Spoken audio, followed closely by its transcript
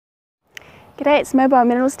G'day, it's Mobile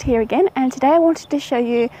Minimalist here again, and today I wanted to show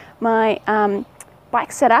you my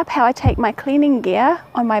bike setup, how I take my cleaning gear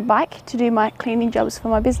on my bike to do my cleaning jobs for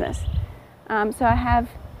my business. So I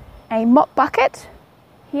have a mop bucket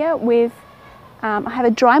here with, I have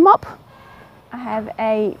a dry mop, I have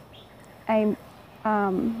a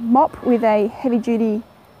mop with a heavy duty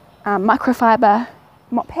microfiber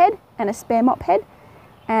mop head and a spare mop head,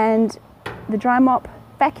 and the dry mop,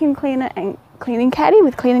 vacuum cleaner and cleaning caddy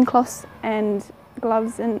with cleaning cloths and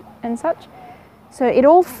gloves and such. So it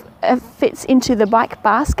all fits into the bike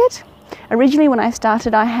basket. Originally when I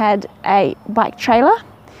started I had a bike trailer,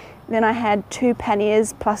 then I had 2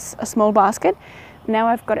 panniers plus a small basket. Now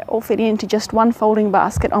I've got it all fitting into just one folding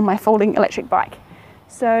basket on my folding electric bike.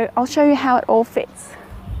 So I'll show you how it all fits.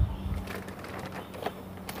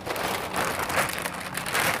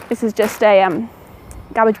 This is just a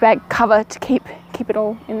garbage bag cover to keep it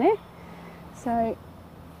all in there. So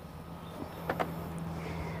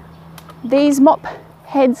these mop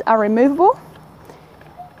heads are removable,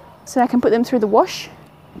 so I can put them through the wash.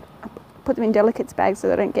 I put them in delicates bags so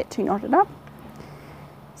they don't get too knotted up.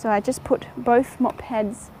 So I just put both mop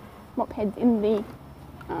heads in the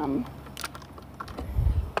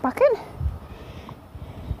bucket,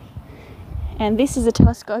 and this is a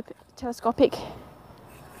telescopic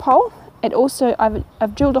pole. It also,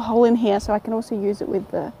 I've drilled a hole in here so I can also use it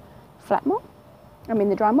with the flat mop,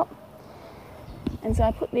 the dry mop. And so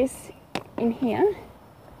I put this in here,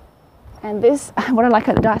 and this, what I like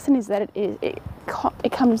about the Dyson is that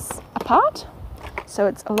it comes apart, so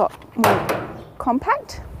it's a lot more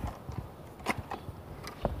compact.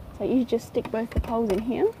 So you just stick both the poles in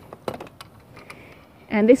here,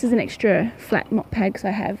 and this is an extra flat mop pad, so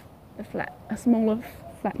I have a smaller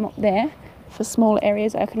flat mop there for smaller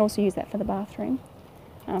areas. I can also use that for the bathroom,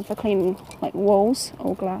 for cleaning like walls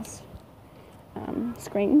or glass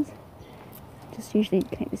screens. Just usually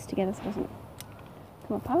connect this together so it doesn't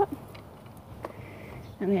come apart,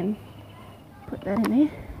 and then put that in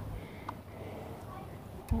there,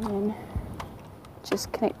 and then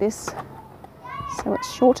just connect this so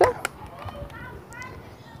it's shorter.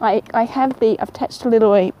 I've attached a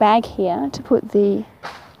little bag here to put the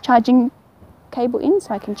charging cable in,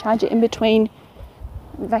 so I can charge it in between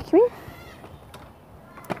vacuuming.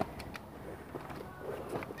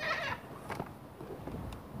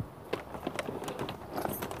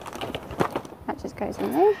 That just goes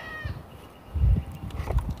in there.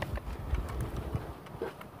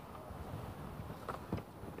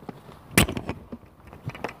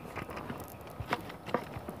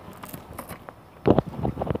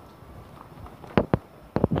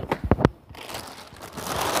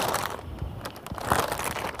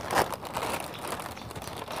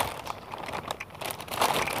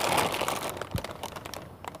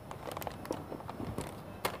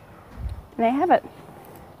 There you have it.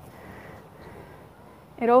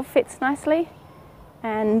 It all fits nicely,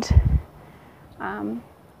 and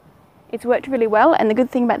it's worked really well. And the good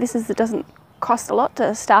thing about this is it doesn't cost a lot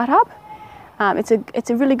to start up. It's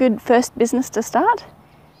a really good first business to start,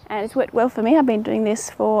 and it's worked well for me. I've been doing this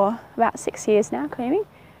for about 6 years now, cleaning.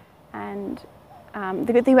 And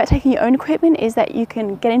the good thing about taking your own equipment is that you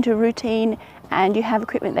can get into a routine and you have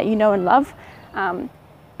equipment that you know and love.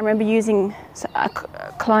 I remember using a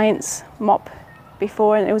client's mop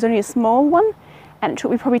before, and it was only a small one, and it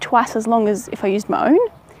took me probably twice as long as if I used my own.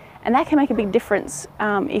 And that can make a big difference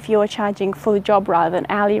if you're charging for the job rather than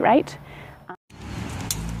hourly rate.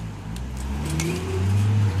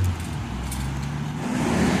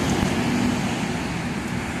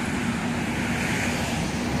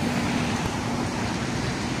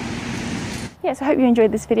 Yeah, so I hope you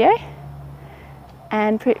enjoyed this video.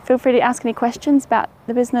 And feel free to ask any questions about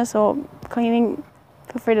the business or cleaning.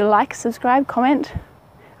 Feel free to like, subscribe, comment.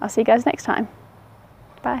 I'll see you guys next time.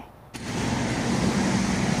 Bye.